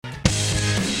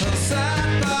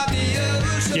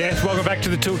Yes, welcome back to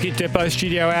the Toolkit Depot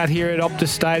studio out here at Optus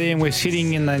Stadium. We're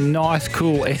sitting in the nice,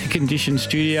 cool, air-conditioned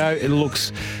studio. It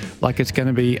looks like it's going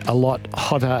to be a lot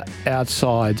hotter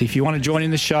outside. If you want to join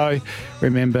in the show,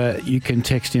 remember you can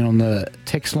text in on the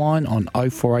text line on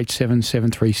 0487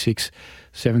 736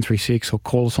 736 or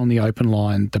call us on the open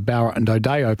line, the Bowra and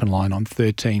O'Dea open line on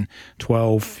 13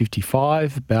 12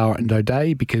 55, Bowra and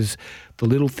O'Dea, because the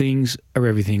little things are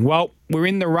everything. Well, we're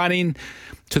in the run-in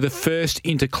to the first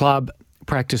inter-club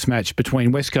practice match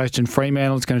between West Coast and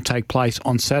Fremantle. It's going to take place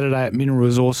on Saturday at Mineral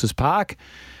Resources Park.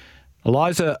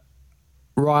 Eliza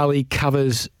Reilly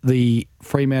covers the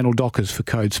Fremantle Dockers for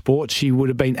Code Sports. She would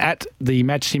have been at the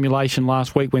match simulation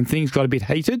last week when things got a bit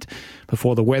heated,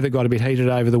 before the weather got a bit heated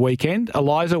over the weekend.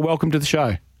 Eliza, welcome to the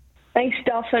show. Thanks,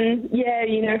 Duff. And yeah,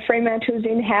 Fremantle's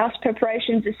in-house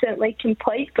preparations are certainly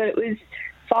complete, but it was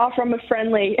far from a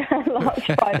friendly last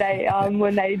Friday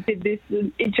when they did this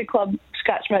inter-club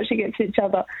scratch match against each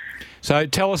other. So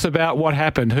tell us about what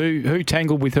happened. Who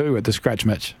tangled with who at the scratch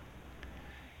match?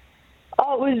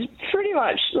 Oh, it was pretty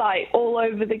much like all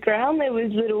over the ground. There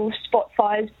was little spot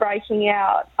fires breaking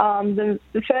out. The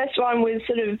first one was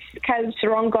sort of Caleb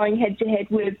Sarong going head-to-head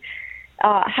with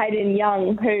Hayden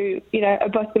Young, who, are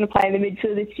both going to play in the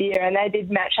midfield this year, and they did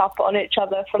match up on each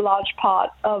other for a large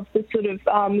part of the sort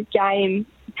of game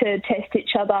to test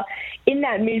each other in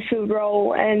that midfield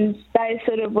role, and they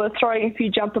sort of were throwing a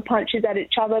few jumper punches at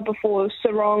each other before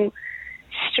Sarong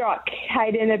struck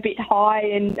Hayden a bit high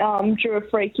and drew a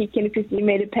free kick and a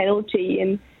 50-metre penalty,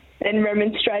 and then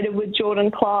remonstrated with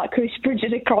Jordan Clark, who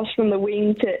sprinted across from the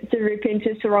wing to rip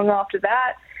into Sarong after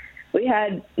that. We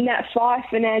had Nat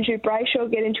Fyfe and Andrew Brayshaw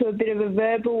get into a bit of a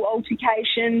verbal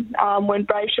altercation when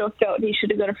Brayshaw felt he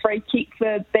should have got a free kick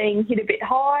for being hit a bit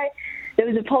high. There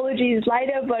was apologies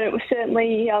later, but it was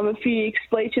certainly a few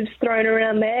expletives thrown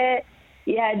around there.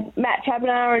 You had Matt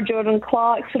Taberner and Jordan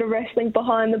Clark sort of wrestling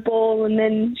behind the ball, and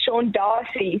then Sean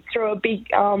Darcy threw a big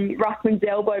ruckman's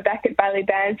elbow back at Bailey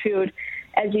Banfield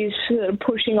as he was sort of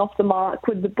pushing off the mark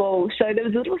with the ball. So there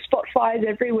was little spot fires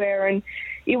everywhere, and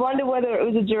you wonder whether it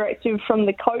was a directive from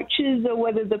the coaches or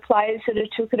whether the players sort of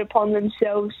took it upon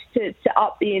themselves to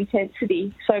up the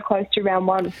intensity so close to round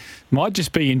one. Might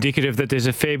just be indicative that there's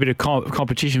a fair bit of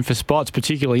competition for spots,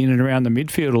 particularly in and around the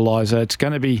midfield, Eliza. It's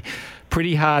going to be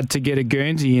pretty hard to get a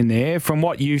Guernsey in there. From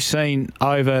what you've seen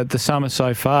over the summer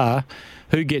so far,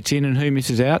 who gets in and who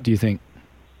misses out, do you think?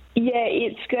 Yeah,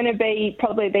 it's going to be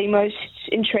probably the most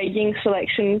intriguing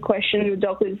selection question the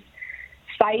Dockers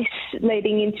face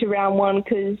leading into round one,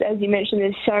 because, as you mentioned,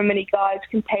 there's so many guys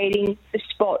competing for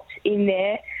spots in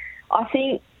there. I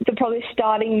think the probably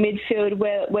starting midfield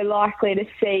we're likely to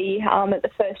see at the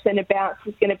first centre bounce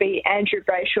is going to be Andrew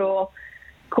Brayshaw,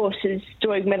 of course, is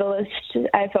Doig medalist,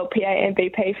 AFLPA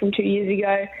MVP from 2 years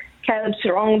ago, Caleb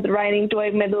Sarong, the reigning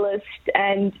Doig medalist,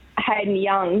 and Hayden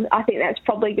Young. I think that's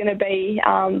probably going to be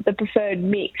the preferred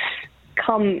mix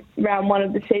come round one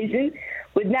of the season,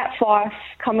 with Nat Fyfe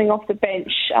coming off the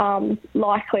bench,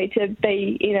 likely to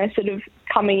be, sort of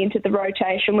coming into the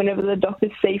rotation whenever the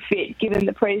Dockers see fit, given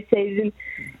the pre-season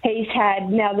he's had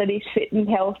now that he's fit and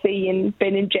healthy and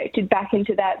been injected back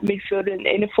into that midfield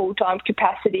in a full-time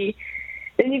capacity.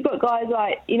 Then you've got guys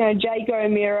like, Jago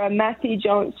O'Meara, Matthew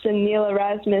Johnson, Neil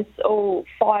Erasmus, all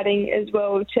fighting as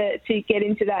well to get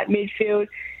into that midfield.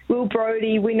 Will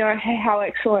Brodie, we know how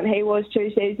excellent he was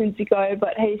 2 seasons ago,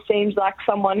 but he seems like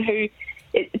someone who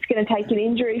it's going to take an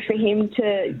injury for him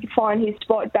to find his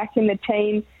spot back in the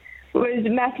team. Whereas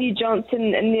Matthew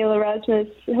Johnson and Neil Erasmus,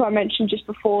 who I mentioned just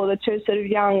before, the two sort of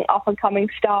young up-and-coming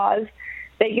stars,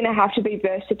 they're going to have to be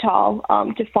versatile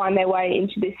to find their way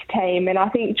into this team. And I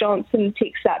think Johnson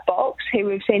ticks that box.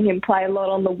 We've seen him play a lot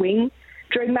on the wing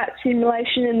during that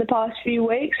simulation in the past few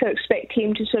weeks, so expect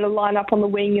him to sort of line up on the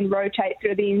wing and rotate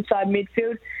through the inside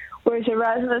midfield. Whereas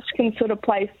Erasmus can sort of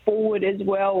play forward as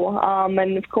well,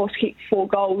 and of course kick 4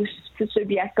 goals for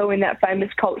Subiaco in that famous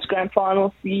Colts Grand Final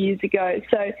a few years ago.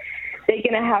 So they're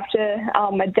going to have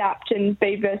to adapt and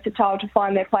be versatile to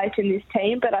find their place in this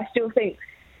team. But I still think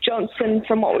Johnson,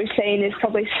 from what we've seen, is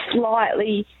probably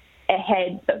slightly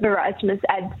ahead of Erasmus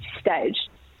at this stage.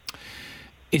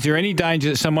 Is there any danger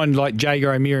that someone like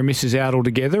Jago O'Meara misses out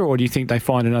altogether, or do you think they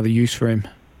find another use for him?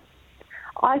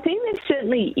 I think there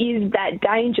certainly is that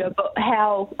danger, but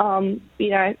how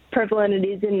prevalent it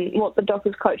is and what the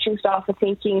Dockers coaching staff are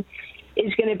thinking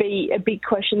is going to be a big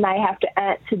question they have to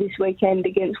answer this weekend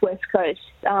against West Coast.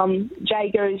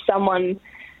 Jago is someone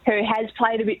who has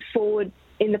played a bit forward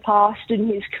in the past in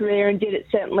his career and did it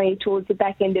certainly towards the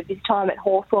back end of his time at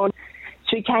Hawthorn.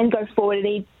 So he can go forward, and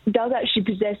he does actually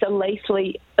possess a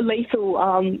lethal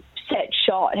set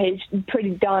shot. He's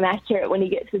pretty darn accurate when he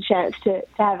gets the chance to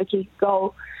have a kick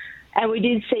goal. And we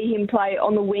did see him play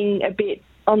on the wing a bit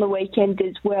on the weekend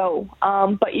as well.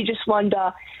 But you just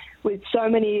wonder, with so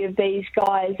many of these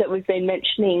guys that we've been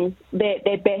mentioning,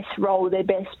 their best role, their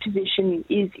best position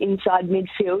is inside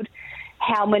midfield,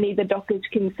 how many the Dockers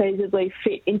can feasibly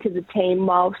fit into the team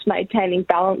whilst maintaining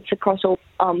balance across all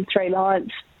three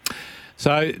lines.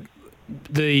 So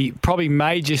the probably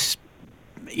major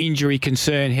injury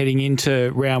concern heading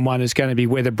into round one is going to be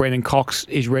whether Brennan Cox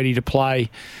is ready to play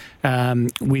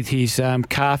with his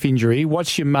calf injury.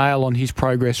 What's your mail on his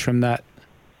progress from that?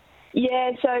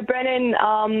 Yeah, so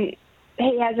Brennan,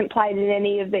 he hasn't played in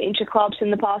any of the inter-clubs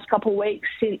in the past couple of weeks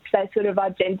since they sort of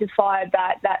identified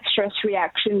that stress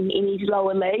reaction in his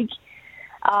lower leg.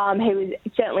 He was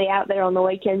certainly out there on the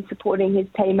weekend supporting his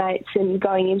teammates and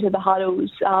going into the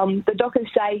huddles. The Dockers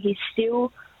say he's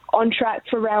still on track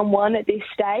for round one at this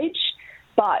stage,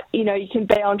 but, you know, you can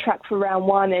be on track for round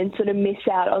one and sort of miss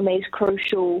out on these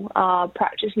crucial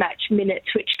practice match minutes,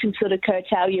 which can sort of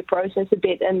curtail your process a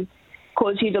bit and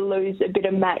cause you to lose a bit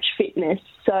of match fitness.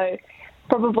 So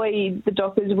probably the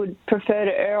Dockers would prefer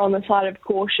to err on the side of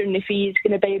caution if he is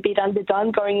going to be a bit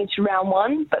underdone going into round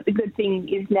one. But the good thing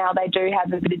is now they do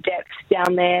have a bit of depth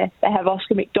down there. They have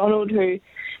Oscar McDonald, who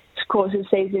of course a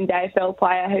seasoned AFL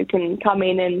player who can come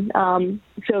in and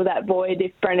fill that void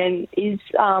if Brennan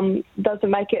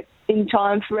doesn't make it in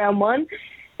time for round one.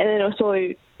 And then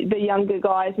also the younger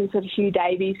guys and sort of Hugh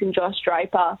Davies and Josh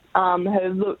Draper who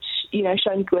have looked, you know,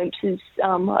 shown glimpses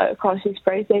across this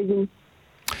pre-season.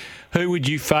 Who would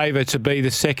you favour to be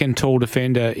the second tall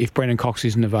defender if Brennan Cox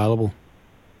isn't available?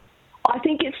 I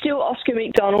think it's still Oscar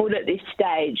McDonald at this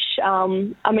stage.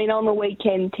 I mean, on the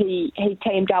weekend he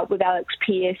teamed up with Alex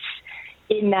Pearce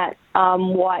in that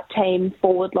white team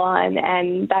forward line,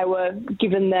 and they were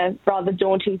given the rather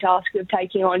daunting task of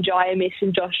taking on Jai Amiss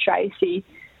and Josh Tracy,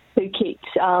 who kicked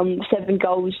 8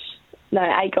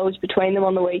 goals between them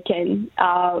on the weekend.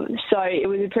 So it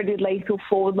was a pretty lethal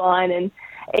forward line, and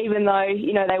even though,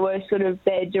 you know, they were sort of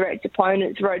their direct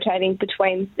opponents rotating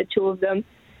between the two of them,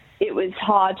 it was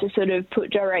hard to sort of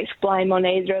put direct blame on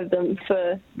either of them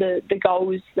for the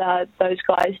goals those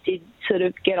guys did sort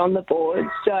of get on the board.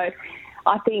 So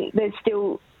I think there's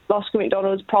still Oscar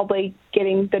McDonald's probably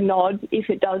getting the nod if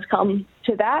it does come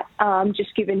to that,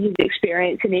 just given his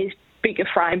experience and his bigger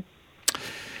frame.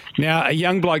 Now, a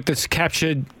young bloke that's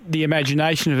captured the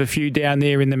imagination of a few down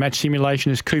there in the match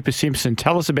simulation is Cooper Simpson.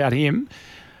 Tell us about him,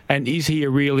 and is he a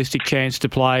realistic chance to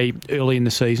play early in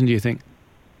the season, do you think?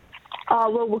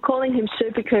 Well, we're calling him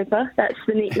Super Cooper. That's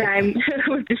the nickname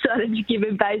we've decided to give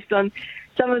him based on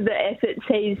some of the efforts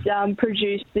he's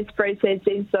produced this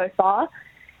pre-season so far.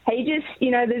 He just,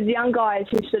 you know, there's young guys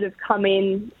who sort of come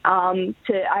in to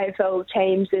AFL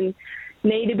teams and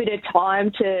need a bit of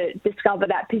time to discover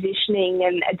that positioning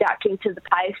and adapting to the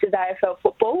pace of AFL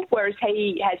football, whereas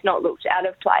he has not looked out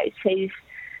of place. He's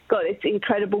got this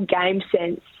incredible game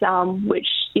sense, which,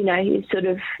 you know, is sort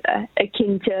of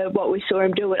akin to what we saw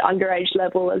him do at underage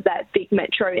level as that big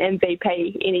Metro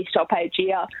MVP in his top age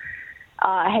year.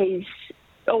 He's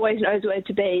always knows where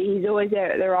to be. He's always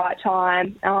there at the right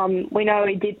time. We know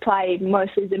he did play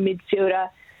mostly as a midfielder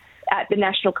at the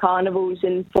National Carnivals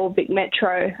and for Vic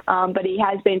Metro, but he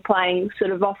has been playing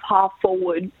sort of off half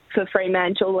forward for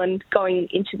Fremantle and going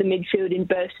into the midfield in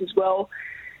bursts as well.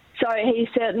 So he's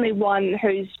certainly one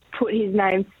who's put his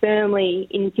name firmly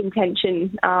in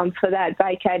contention for that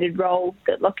vacated role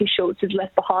that Lockie Schultz has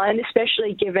left behind,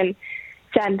 especially given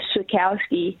Sam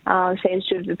Switkowski seems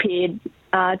to have appeared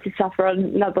to suffer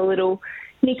another little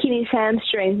nick in his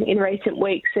hamstring in recent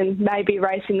weeks and maybe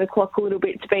racing the clock a little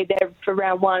bit to be there for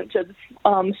round one. So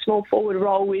the small forward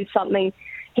role is something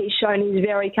he's shown he's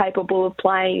very capable of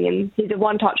playing, and he's a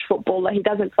one-touch footballer. He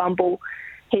doesn't fumble.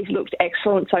 He's looked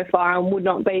excellent so far and would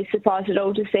not be surprised at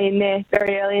all to see him there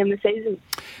very early in the season.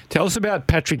 Tell us about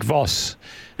Patrick Voss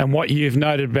and what you've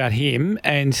noted about him.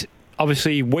 And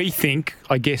obviously we think,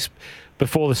 I guess,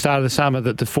 before the start of the summer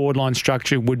that the forward line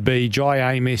structure would be Jai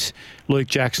Amiss, Luke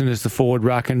Jackson as the forward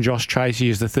ruck and Josh Tracy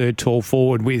as the third tall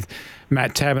forward, with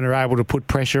Matt Taberner able to put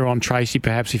pressure on Tracy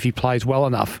perhaps if he plays well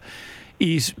enough.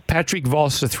 Is Patrick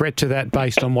Voss a threat to that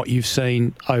based on what you've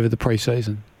seen over the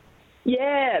pre-season?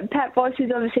 Yeah, Pat Voss is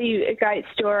obviously a great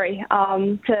story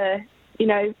to, you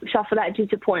know, suffer that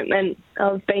disappointment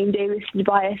of being delisted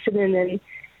by Essendon and,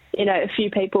 you know, a few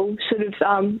people sort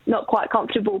of not quite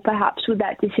comfortable perhaps with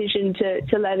that decision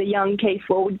to let a young key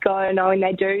forward go, knowing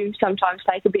they do sometimes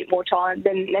take a bit more time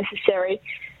than necessary.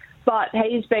 But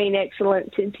he's been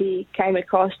excellent since he came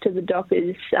across to the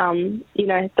Dockers. You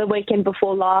know, the weekend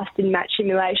before last in match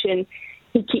simulation,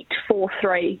 he kicked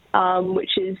 4-3,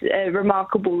 which is a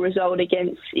remarkable result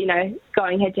against,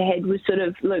 going head-to-head with sort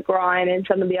of Luke Ryan and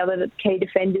some of the other key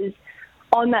defenders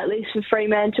on that list for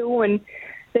Fremantle. And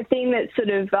the thing that sort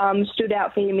of stood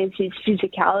out for him is his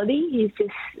physicality. He's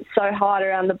just so hard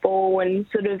around the ball and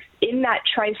sort of in that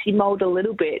Tracy mould a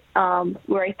little bit,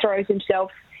 where he throws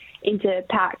himself into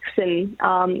packs and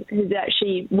has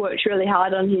actually worked really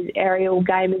hard on his aerial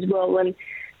game as well and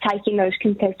taking those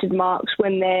contested marks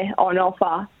when they're on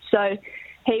offer. So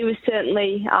he was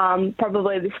certainly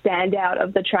probably the standout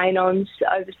of the train-ons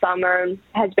over summer and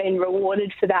has been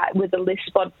rewarded for that with a list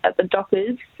spot at the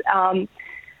Dockers.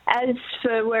 As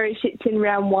for where he sits in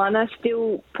round one, I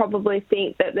still probably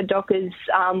think that the Dockers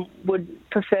would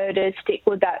prefer to stick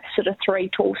with that sort of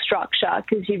 3-tall structure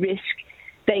because you risk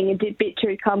being a bit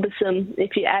too cumbersome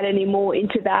if you add any more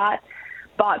into that.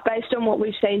 But based on what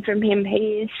we've seen from him,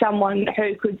 he is someone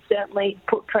who could certainly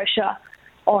put pressure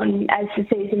on as the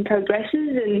season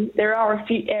progresses. And there are a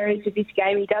few areas of his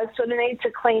game he does sort of need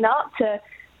to clean up to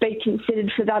be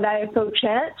considered for that AFL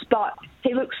chance. But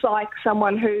he looks like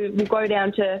someone who will go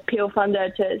down to Peel Thunder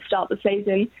to start the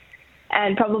season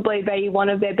and probably be one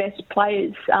of their best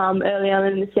players early on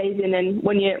in the season. And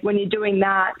when you're doing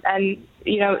that, and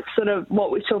it's sort of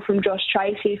what we saw from Josh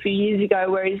Tracy a few years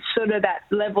ago, where he's sort of that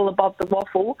level above the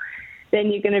waffle, then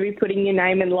you're going to be putting your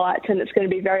name in lights, and it's going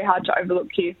to be very hard to overlook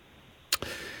you.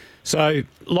 So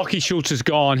Lachie Schultz is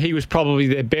gone. He was probably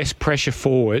their best pressure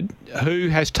forward. Who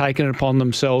has taken it upon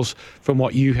themselves, from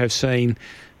what you have seen,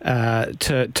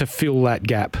 to fill that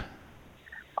gap?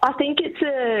 I think it's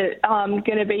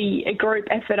going to be a group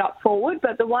effort up forward,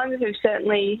 but the ones who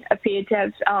certainly appear to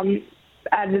have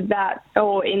added that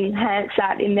or enhanced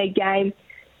that in their game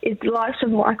is the likes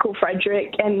of Michael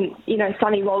Frederick and,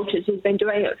 Sonny Walters, who's been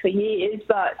doing it for years,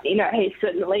 but, he's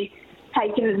certainly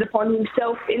taken it upon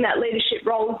himself in that leadership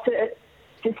role to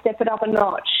step it up a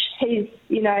notch. He's,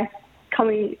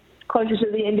 coming closer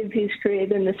to the end of his career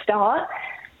than the start.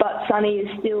 But Sonny is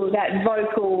still that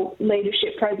vocal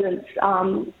leadership presence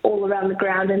all around the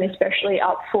ground and especially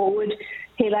up forward.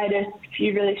 He laid a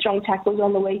few really strong tackles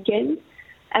on the weekend.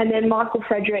 And then Michael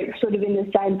Frederick sort of in the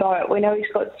same boat. We know he's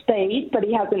got speed, but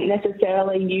he hasn't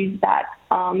necessarily used that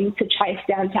to chase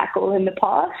down tackle in the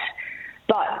past.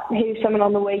 But he was someone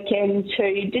on the weekend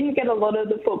who didn't get a lot of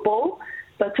the football,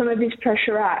 but some of his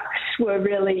pressure acts were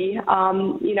really,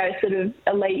 sort of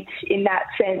elite in that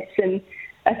sense, and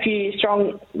a few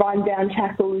strong run-down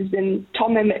tackles. And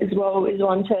Tom Emmett as well is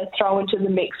one to throw into the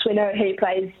mix. We know he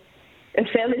plays a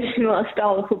fairly similar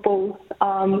style of football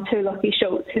to Lachie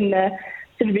Schultz in the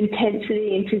sort of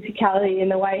intensity and physicality in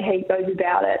the way he goes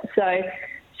about it. So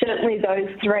certainly those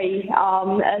three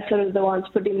are sort of the ones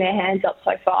putting their hands up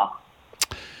so far.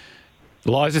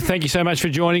 Eliza, thank you so much for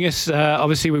joining us.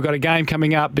 Obviously, we've got a game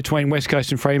coming up between West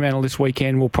Coast and Fremantle this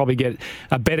weekend. We'll probably get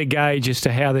a better gauge as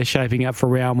to how they're shaping up for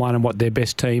round one and what their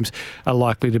best teams are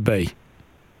likely to be.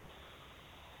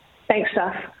 Thanks,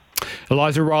 Steph.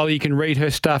 Eliza Reilly, you can read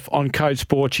her stuff on Code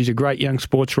Sport. She's a great young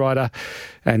sports writer,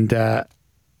 and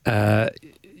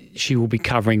she will be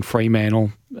covering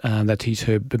Fremantle. That is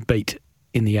her beat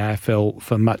in the AFL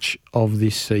for much of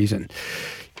this season.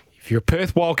 If you're a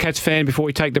Perth Wildcats fan, before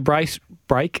we take the break,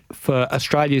 for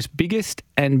Australia's biggest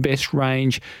and best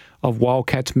range of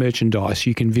Wildcats merchandise,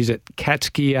 you can visit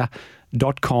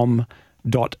catsgear.com.au.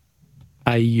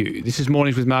 This is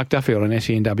Mornings with Mark Duffield on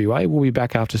SENWA. We'll be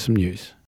back after some news.